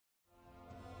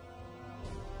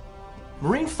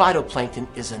Marine phytoplankton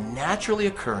is a naturally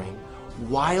occurring,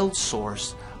 wild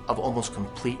source of almost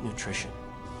complete nutrition.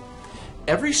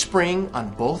 Every spring on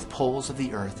both poles of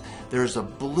the earth, there is a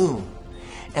bloom,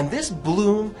 and this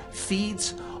bloom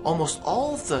feeds almost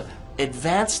all of the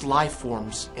advanced life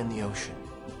forms in the ocean.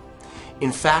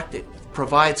 In fact, it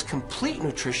provides complete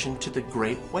nutrition to the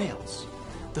great whales,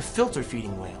 the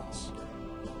filter-feeding whales.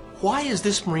 Why is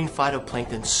this marine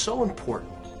phytoplankton so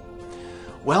important?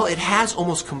 Well, it has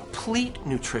almost complete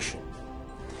nutrition.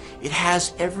 It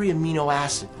has every amino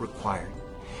acid required.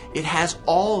 It has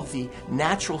all of the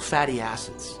natural fatty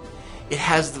acids. It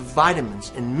has the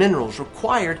vitamins and minerals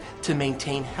required to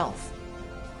maintain health.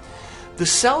 The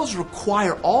cells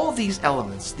require all of these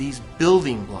elements, these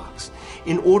building blocks,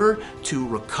 in order to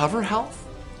recover health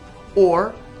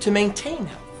or to maintain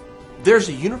health. There's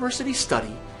a university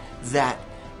study that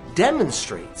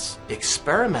demonstrates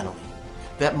experimentally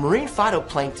that marine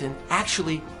phytoplankton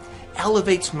actually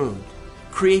elevates mood,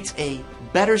 creates a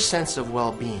better sense of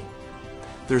well-being.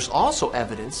 There's also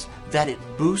evidence that it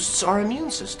boosts our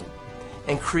immune system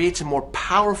and creates a more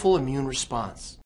powerful immune response.